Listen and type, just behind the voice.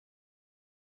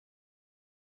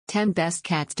10 Best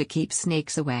Cats to Keep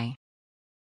Snakes Away.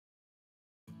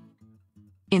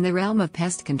 In the realm of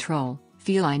pest control,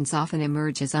 felines often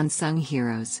emerge as unsung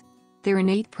heroes. Their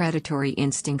innate predatory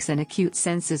instincts and acute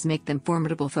senses make them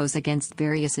formidable foes against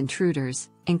various intruders,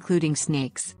 including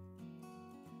snakes.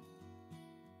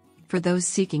 For those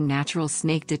seeking natural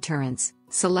snake deterrence,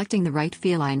 selecting the right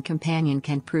feline companion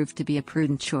can prove to be a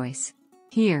prudent choice.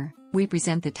 Here, we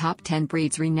present the top 10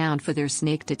 breeds renowned for their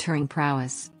snake-deterring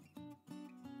prowess.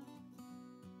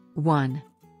 1.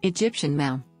 Egyptian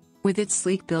Mau. With its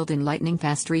sleek build and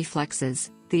lightning-fast reflexes,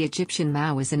 the Egyptian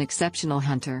Mau is an exceptional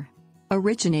hunter.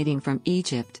 Originating from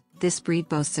Egypt, this breed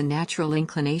boasts a natural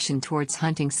inclination towards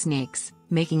hunting snakes,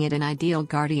 making it an ideal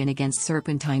guardian against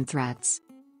serpentine threats.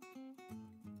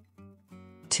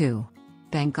 2.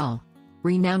 Bengal.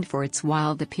 Renowned for its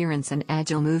wild appearance and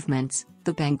agile movements,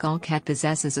 the Bengal cat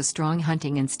possesses a strong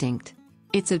hunting instinct.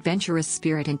 Its adventurous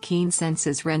spirit and keen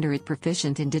senses render it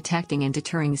proficient in detecting and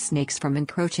deterring snakes from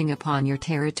encroaching upon your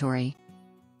territory.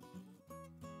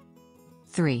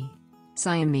 3.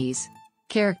 Siamese.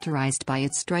 Characterized by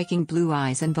its striking blue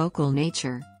eyes and vocal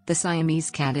nature, the Siamese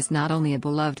cat is not only a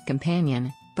beloved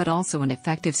companion, but also an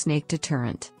effective snake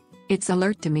deterrent. Its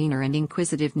alert demeanor and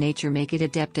inquisitive nature make it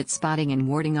adept at spotting and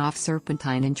warding off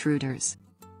serpentine intruders.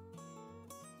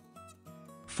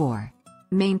 4.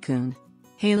 Maine Coon.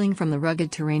 Hailing from the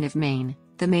rugged terrain of Maine,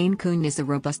 the Maine Coon is a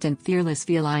robust and fearless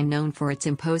feline known for its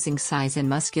imposing size and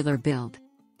muscular build.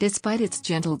 Despite its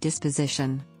gentle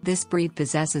disposition, this breed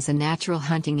possesses a natural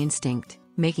hunting instinct,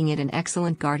 making it an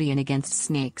excellent guardian against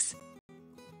snakes.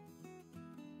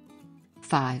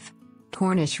 5.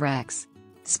 Cornish Rex.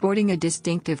 Sporting a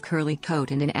distinctive curly coat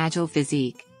and an agile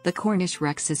physique, the Cornish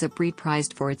Rex is a breed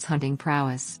prized for its hunting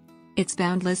prowess. Its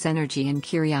boundless energy and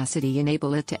curiosity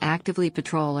enable it to actively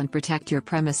patrol and protect your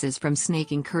premises from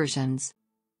snake incursions.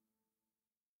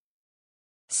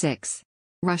 6.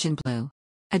 Russian Blue.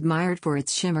 Admired for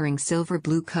its shimmering silver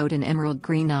blue coat and emerald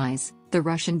green eyes, the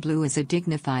Russian Blue is a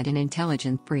dignified and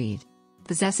intelligent breed.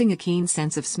 Possessing a keen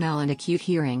sense of smell and acute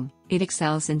hearing, it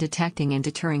excels in detecting and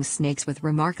deterring snakes with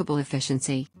remarkable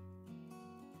efficiency.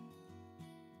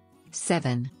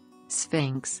 7.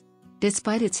 Sphinx.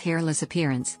 Despite its hairless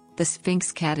appearance, the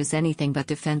Sphinx cat is anything but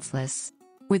defenseless.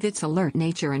 With its alert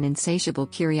nature and insatiable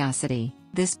curiosity,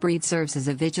 this breed serves as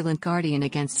a vigilant guardian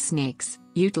against snakes,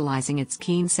 utilizing its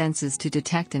keen senses to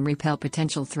detect and repel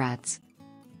potential threats.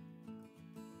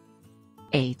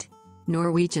 8.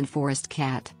 Norwegian Forest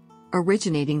Cat.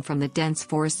 Originating from the dense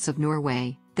forests of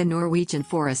Norway, the Norwegian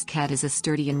forest cat is a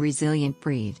sturdy and resilient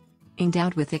breed.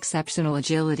 Endowed with exceptional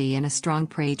agility and a strong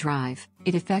prey drive,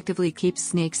 it effectively keeps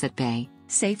snakes at bay,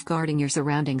 safeguarding your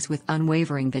surroundings with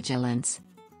unwavering vigilance.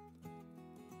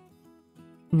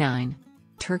 9.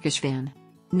 Turkish Van.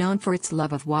 Known for its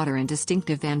love of water and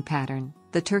distinctive van pattern,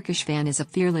 the Turkish Van is a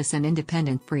fearless and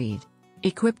independent breed.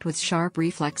 Equipped with sharp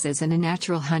reflexes and a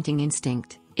natural hunting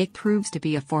instinct, it proves to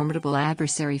be a formidable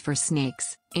adversary for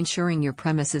snakes, ensuring your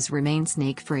premises remain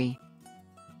snake-free.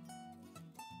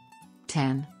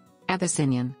 10.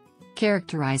 Abyssinian.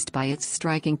 Characterized by its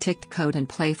striking ticked coat and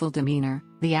playful demeanor,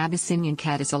 the Abyssinian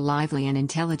cat is a lively and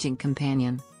intelligent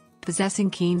companion. Possessing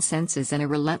keen senses and a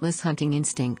relentless hunting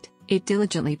instinct, it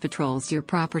diligently patrols your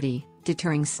property,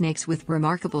 deterring snakes with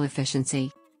remarkable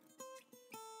efficiency.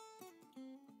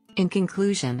 In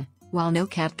conclusion, while no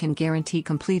cat can guarantee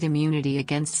complete immunity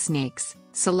against snakes,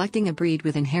 selecting a breed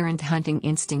with inherent hunting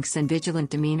instincts and vigilant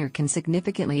demeanor can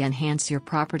significantly enhance your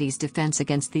property's defense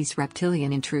against these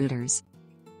reptilian intruders.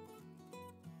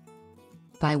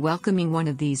 By welcoming one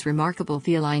of these remarkable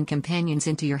feline companions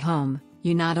into your home,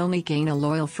 you not only gain a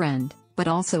loyal friend, but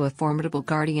also a formidable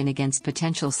guardian against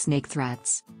potential snake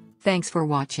threats. Thanks for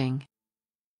watching.